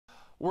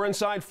We're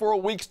inside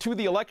 4 weeks to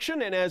the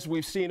election, and as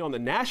we've seen on the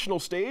national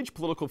stage,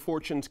 political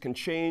fortunes can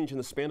change in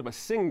the span of a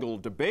single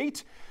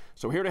debate.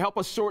 So here to help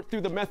us sort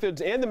through the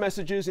methods and the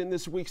messages in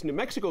this week's New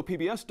Mexico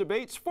PBS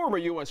debates, former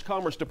U.S.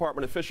 Commerce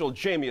Department official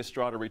Jamie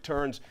Estrada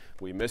returns.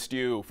 We missed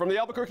you. From the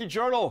Albuquerque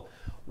Journal,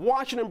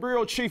 Washington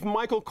Bureau Chief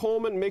Michael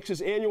Coleman makes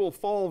his annual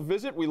fall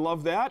visit. We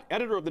love that.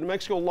 Editor of the New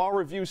Mexico Law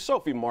Review,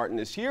 Sophie Martin,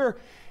 is here.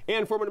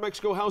 And former New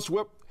Mexico House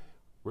Whip,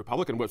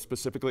 Republican Whip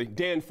specifically,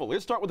 Dan Foley.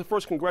 Let's start with the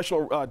first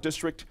congressional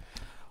district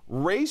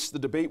race, the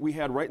debate we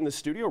had right in the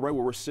studio, right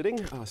where we're sitting,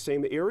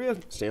 same area.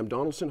 Sam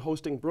Donaldson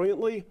hosting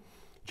brilliantly.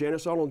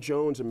 Janice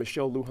Arnold-Jones and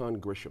Michelle Lujan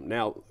Grisham.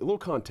 Now, a little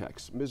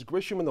context. Ms.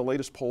 Grisham in the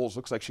latest polls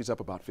looks like she's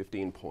up about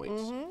 15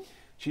 points.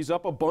 She's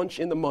up a bunch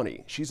in the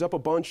money. She's up a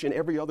bunch in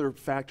every other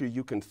factor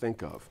you can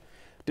think of.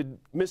 Did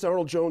Ms.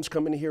 Arnold-Jones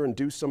come in here and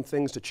do some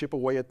things to chip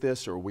away at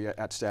this, or are we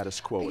at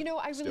status quo? You know,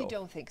 I really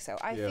don't think so.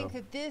 I think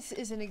that this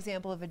is an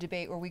example of a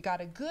debate where we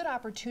got a good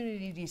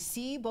opportunity to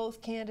see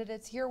both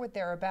candidates, hear what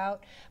they're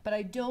about, but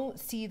I don't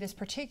see this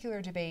particular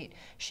debate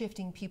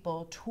shifting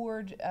people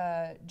toward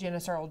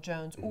Janice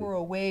Arnold-Jones or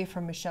away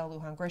from Michelle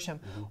Lujan Grisham.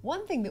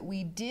 One thing that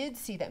we did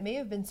see that may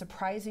have been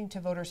surprising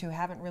to voters who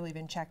haven't really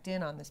been checked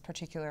in on this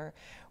particular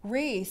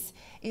race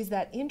is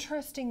that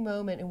interesting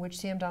moment in which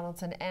Sam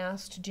Donaldson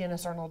asked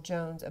Janice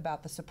Arnold-Jones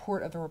about the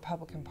support of the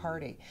Republican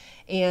Party.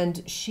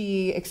 And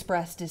she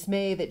expressed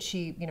dismay that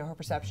she, you know, her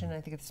perception, and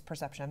I think it's the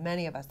perception of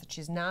many of us, that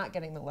she's not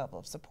getting the level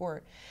of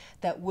support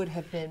that would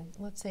have been,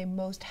 let's say,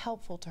 most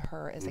helpful to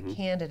her as a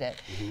candidate.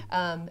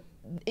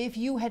 If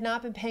you had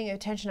not been paying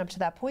attention up to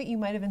that point, you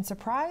might have been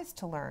surprised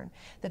to learn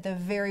that the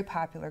very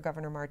popular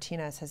Governor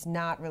Martinez has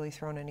not really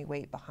thrown any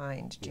weight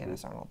behind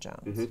Janice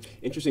Arnold-Jones.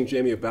 Interesting,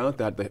 Jamie, about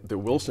that.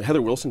 The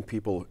Heather Wilson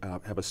people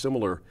have a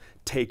similar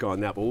take on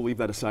that, but we'll leave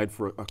that aside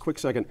for a quick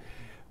second.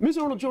 Ms.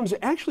 Arnold-Jones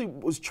actually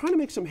was trying to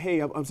make some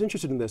hay. I was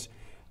interested in this,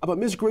 about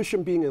Ms.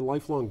 Grisham being a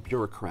lifelong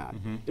bureaucrat.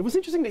 It was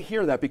interesting to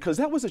hear that because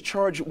that was a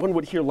charge one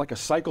would hear like a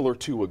cycle or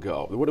two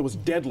ago, when it was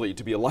deadly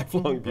to be a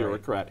lifelong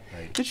bureaucrat.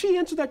 Did she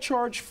answer that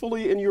charge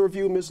fully in your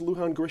view, Ms.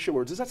 Lujan Grisham,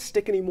 or does that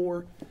stick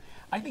anymore?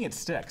 I think it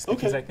sticks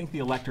because I think the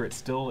electorate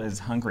still is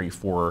hungry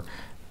for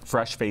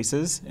fresh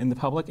faces in the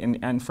public,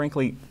 and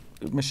frankly,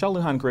 Michelle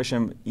Lujan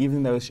Grisham,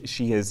 even though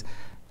she is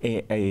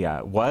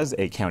was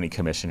a county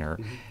commissioner,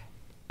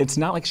 it's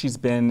not like she's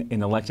been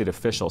an elected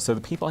official. So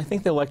the people, I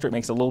think the electorate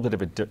makes a little bit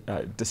of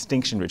a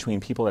distinction between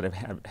people that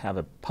have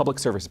a public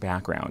service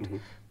background,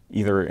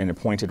 either in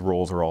appointed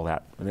roles or all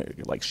that,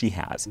 like she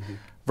has,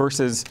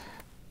 versus,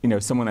 you know,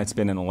 someone that's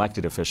been an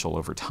elected official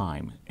over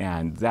time.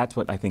 And that's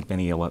what I think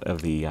many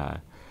of the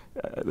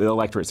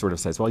electorate sort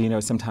of says, well, you know,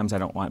 sometimes I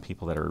don't want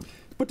people that are...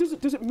 But does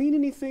it mean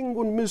anything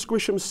when Ms.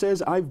 Grisham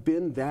says, I've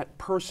been that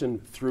person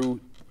through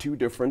two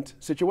different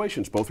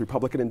situations, both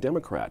Republican and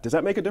Democrat? Does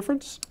that make a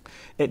difference?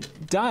 It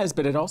does,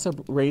 but it also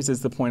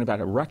raises the point about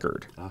a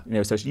record. You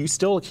know, so you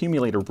still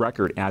accumulate a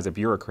record as a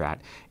bureaucrat.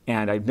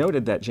 And I've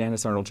noted that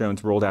Janice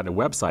Arnold-Jones rolled out a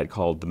website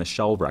called the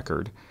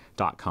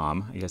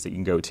MichelleRecord.com, I guess, that you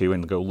can go to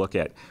and go look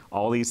at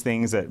all these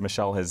things that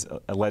Michelle has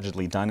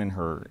allegedly done in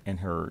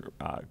her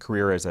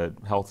career as a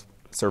health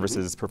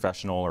services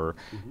professional, or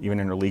even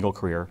in her legal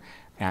career,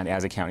 and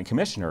as a county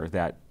commissioner,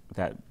 that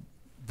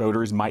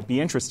voters might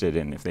be interested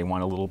in if they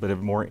want a little bit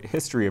of more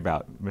history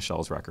about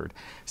Michelle's record.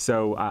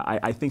 So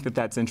I think that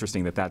that's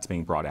interesting that that's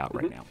being brought out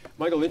right now.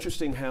 Michael,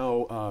 interesting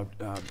how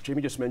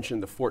Jamie just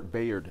mentioned the Fort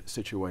Bayard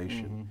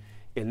situation.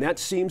 And that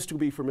seems to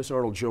be, for Ms.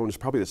 Arnold-Jones,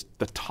 probably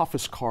the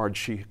toughest card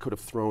she could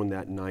have thrown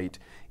that night.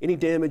 Any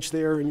damage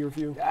there, in your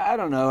view? I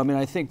don't know. I mean,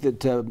 I think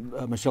that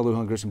Michelle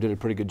Lujan Grisham did a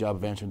pretty good job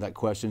of answering that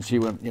question. She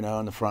went, you know,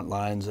 on the front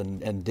lines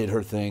and did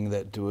her thing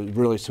that was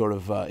really sort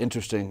of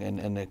interesting and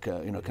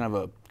you know, kind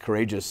of a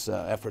courageous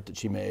effort that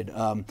she made.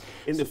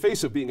 In the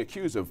face of being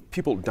accused of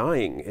people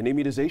dying and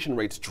immunization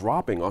rates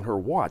dropping on her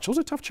watch. Those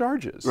are tough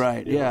charges.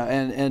 Right, yeah.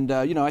 And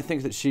you know, I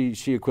think that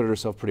she acquitted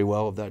herself pretty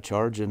well of that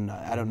charge, and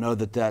I don't know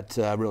that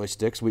really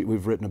sticks.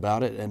 We've written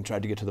about it and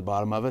tried to get to the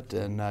bottom of it,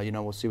 and you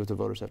know, we'll see what the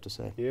voters have to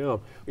say. Yeah.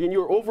 In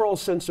your overall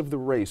sense of the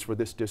race for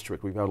this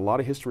district, we've had a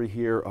lot of history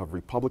here of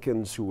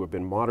Republicans who have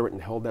been moderate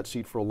and held that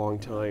seat for a long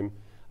time.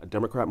 A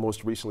Democrat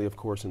most recently, of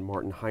course, in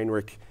Martin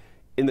Heinrich.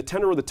 In the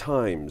tenor of the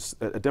times,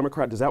 a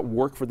Democrat, does that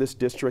work for this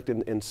district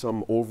in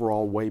some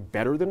overall way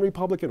better than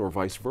Republican or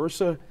vice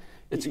versa?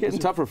 It's getting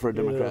tougher for a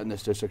Democrat in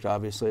this district,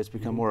 obviously. It's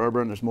become more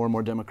urban. There's more and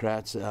more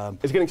Democrats.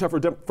 It's getting tougher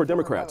for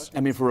Democrats.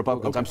 I mean, for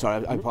Republicans. I'm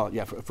sorry. I apologize.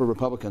 Yeah, for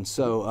Republicans.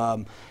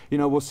 So, you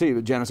know, we'll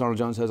see. Janice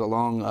Arnold-Jones has a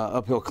long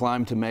uphill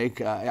climb to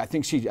make. I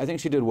think she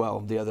did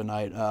well the other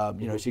night.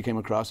 You know, she came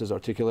across as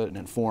articulate and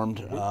informed.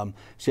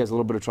 She has a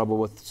little bit of trouble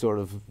with sort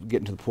of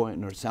getting to the point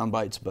in her sound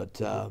bites, but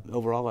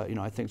overall, you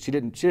know, I think she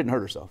didn't hurt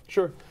herself.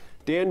 Sure.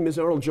 Dan, Ms.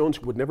 Arnold-Jones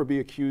would never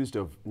be accused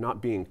of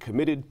not being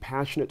committed,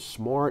 passionate,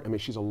 smart. I mean,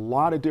 she's a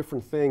lot of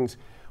different things.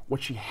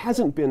 What she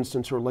hasn't been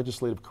since her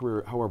legislative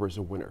career, however, is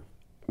a winner,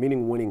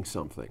 meaning winning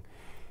something.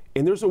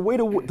 And there's a way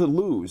to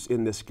lose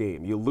in this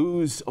game. You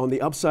lose on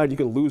the upside, you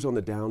can lose on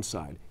the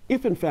downside.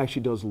 If in fact she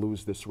does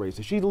lose this race,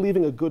 is she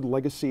leaving a good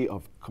legacy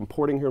of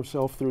comporting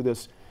herself through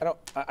this?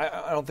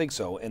 I don't think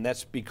so, and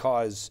that's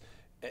because,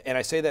 and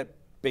I say that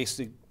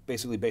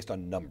basically based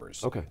on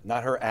numbers. Okay.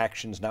 Not her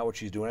actions, not what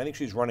she's doing. I think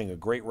she's running a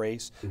great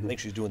race. I think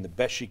she's doing the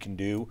best she can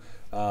do.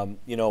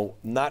 You know,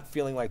 not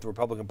feeling like the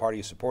Republican Party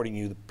is supporting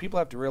you. The people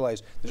have to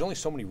realize there's only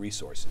so many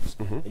resources,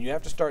 and you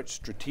have to start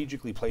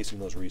strategically placing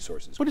those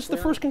resources. But it's the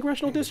first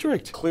congressional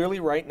district. Clearly,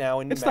 right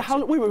now in New It's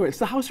Mexico. the House. Wait. It's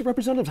the House of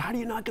Representatives. How do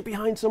you not get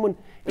behind someone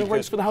in a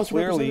race for the House of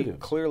Representatives?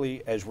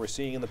 Clearly, as we're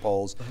seeing in the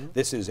polls,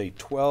 this is a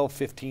 12,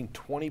 15,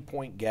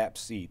 20-point gap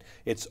seat.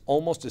 It's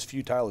almost as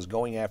futile as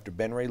going after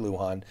Ben Ray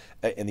Lujan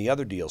and the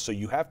other deal. So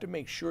you have to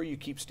make sure you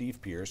keep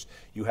Steve Pierce.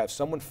 You have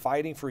someone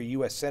fighting for a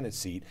U.S. Senate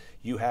seat.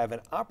 You have an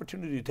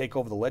opportunity to take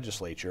over the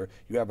legislature.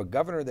 You have a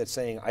governor that's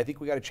saying, I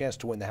think we got a chance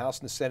to win the House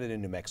and the Senate in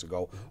New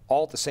Mexico.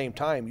 All at the same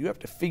time, you have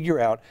to figure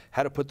out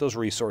how to put those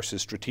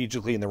resources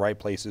strategically in the right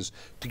places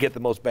to get the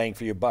most bang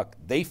for your buck.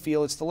 They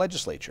feel it's the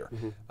legislature.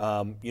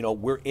 You know,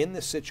 we're in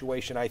this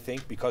situation, I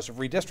think, because of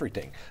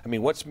redistricting. I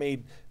mean, what's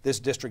made this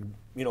district,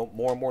 you know,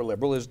 more and more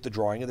liberal is the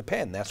drawing of the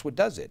pen. That's what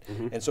does it.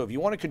 And so if you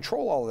want to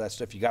control all of that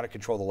stuff, you got to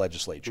control the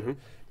legislature.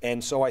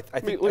 And so I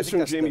think let's turn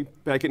that's Jamie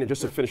back in and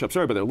just to finish up.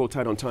 Sorry about that, a little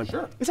tight on time.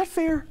 Sure. Is that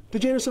fair to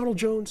Janice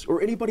Arnold-Jones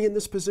or anybody in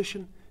this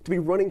position to be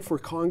running for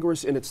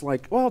Congress and it's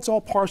like, well, it's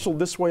all partial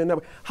this way and that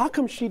way? How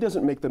come she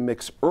doesn't make the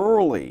mix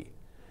early,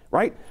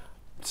 right?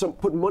 So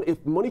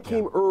if money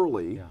came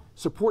early,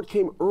 support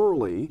came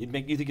early. you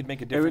think it'd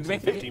make a difference in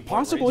 15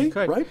 possibly,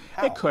 right?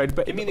 How? It could,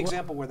 but give me an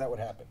example where that would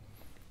happen.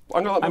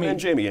 I'm going to let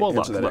Jamie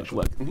answer that.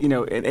 Look, you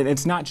know, and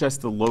it's not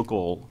just the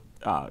local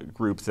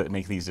groups that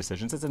make these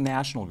decisions. It's a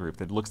national group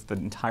that looks at the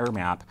entire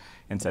map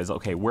and says,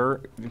 okay,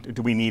 where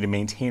do we need to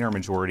maintain our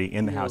majority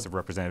in the House of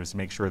Representatives to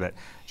make sure that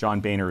John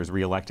Boehner is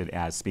reelected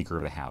as Speaker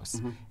of the House?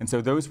 And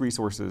so those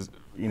resources,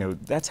 you know,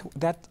 that's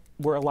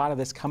where a lot of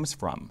this comes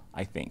from,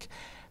 I think.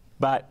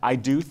 But I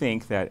do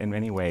think that in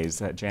many ways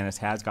that Janice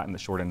has gotten the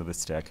short end of the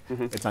stick.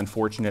 It's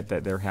unfortunate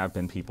that there have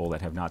been people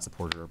that have not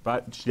supported her,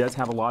 but she does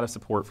have a lot of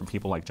support from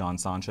people like John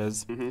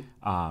Sanchez,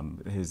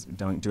 who's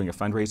doing a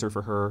fundraiser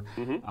for her.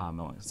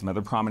 Some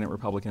other prominent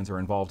Republicans are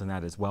involved in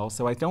that as well.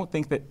 So I don't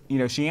think that, you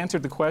know, she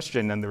answered the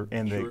question in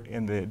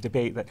the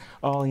debate that,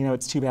 oh, you know,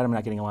 it's too bad I'm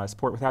not getting a lot of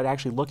support, without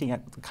actually looking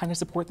at the kind of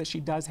support that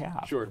she does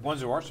have. The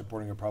ones who are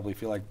supporting her probably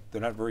feel like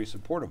they're not very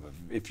supportive of.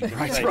 If you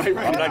say,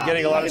 I'm not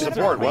getting a lot of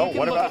support, well,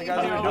 what about the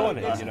guys who are doing?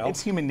 You know?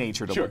 It's human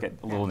nature to look at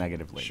a little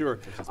negatively.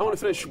 I want to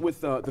finish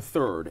with the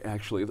third,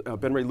 actually.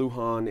 Ben Ray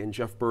Lujan and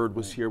Jeff Byrd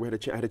was here. We had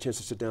a chance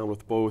to sit down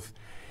with both.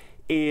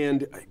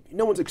 And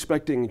no one's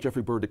expecting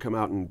Jeffrey Byrd to come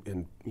out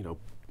and you know,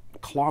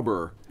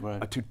 clobber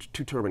a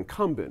two-term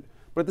incumbent.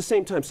 But at the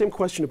same time, same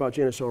question about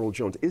Janice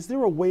Arnold-Jones. Is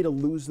there a way to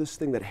lose this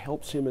thing that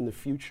helps him in the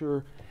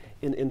future?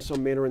 In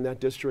some manner in that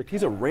district?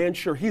 He's a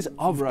rancher. He's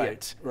of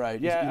it.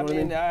 Right. Yeah.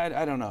 You know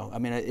I don't know. I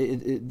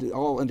mean,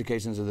 all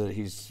indications are that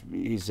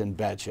he's in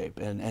bad shape.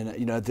 And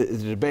you know, the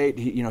debate,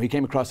 he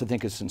came across, I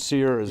think, as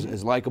sincere,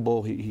 as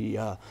likable.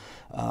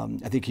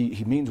 I think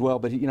he means well,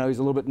 but you know, he's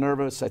a little bit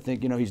nervous. I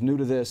think, you know, he's new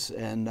to this,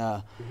 and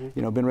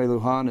you know, Ben Ray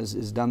Lujan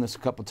has done this a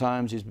couple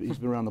times. He's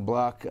been around the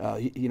block.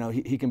 You know,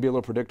 he can be a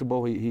little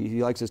predictable.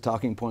 He likes his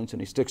talking points and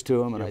he sticks to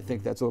them, and I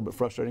think that's a little bit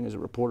frustrating as a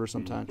reporter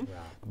sometimes.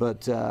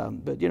 But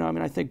you know, I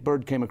mean, I think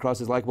Byrd came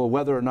across as likable.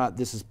 Whether or not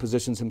this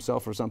positions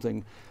himself for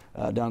something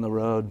down the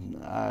road,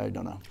 I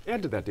don't know.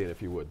 Add to that, Dan,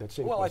 if you would. That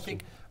same well,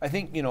 question. I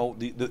think you know,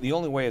 the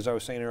only way, as I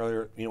was saying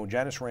earlier, you know, when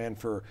Janice ran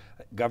for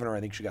governor,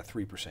 I think she got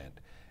 3%.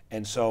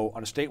 And so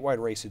on a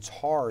statewide race, it's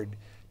hard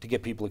to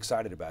get people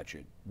excited about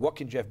you. What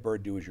can Jeff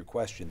Byrd do is your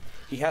question.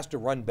 He has to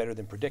run better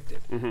than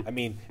predicted. I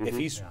mean, if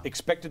he's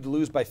expected to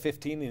lose by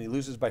 15 and he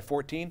loses by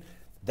 14,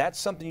 that's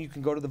something you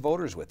can go to the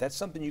voters with. That's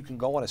something you can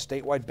go on a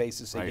statewide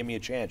basis and say, give me a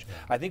chance.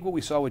 I think what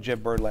we saw with Jeff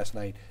Byrd last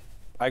night,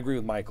 I agree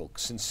with Michael,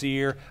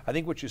 sincere. I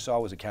think what you saw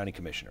was a county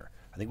commissioner.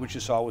 I think what you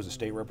saw was a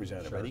state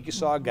representative. I think you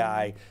saw a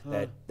guy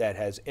that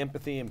has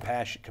empathy and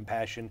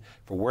compassion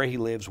for where he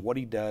lives, what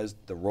he does,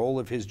 the role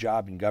of his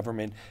job in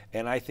government,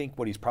 and I think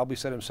what he's probably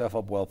set himself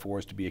up well for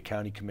is to be a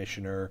county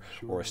commissioner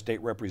or a state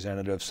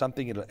representative,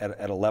 something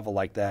at a level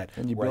like that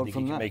where I think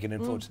he can make an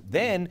influence.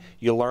 Then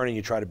you learn and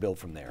you try to build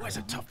from there. Well, it's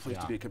a tough place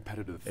to be a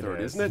competitive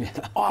third, isn't it?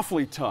 It's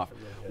awfully tough.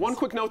 One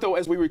quick note, though,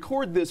 as we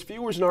record this,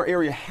 viewers in our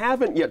area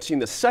haven't yet seen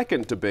the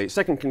second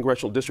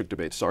congressional district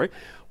debate,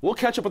 We'll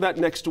catch up with that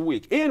next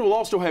week, and we'll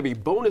also have a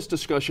bonus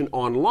discussion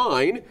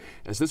online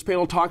as this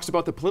panel talks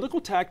about the political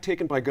tack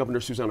taken by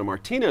Governor Susana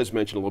Martinez,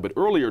 mentioned a little bit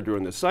earlier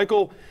during this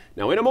cycle.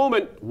 Now, in a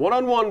moment,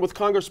 one-on-one with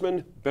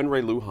Congressman Ben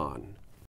Ray Lujan.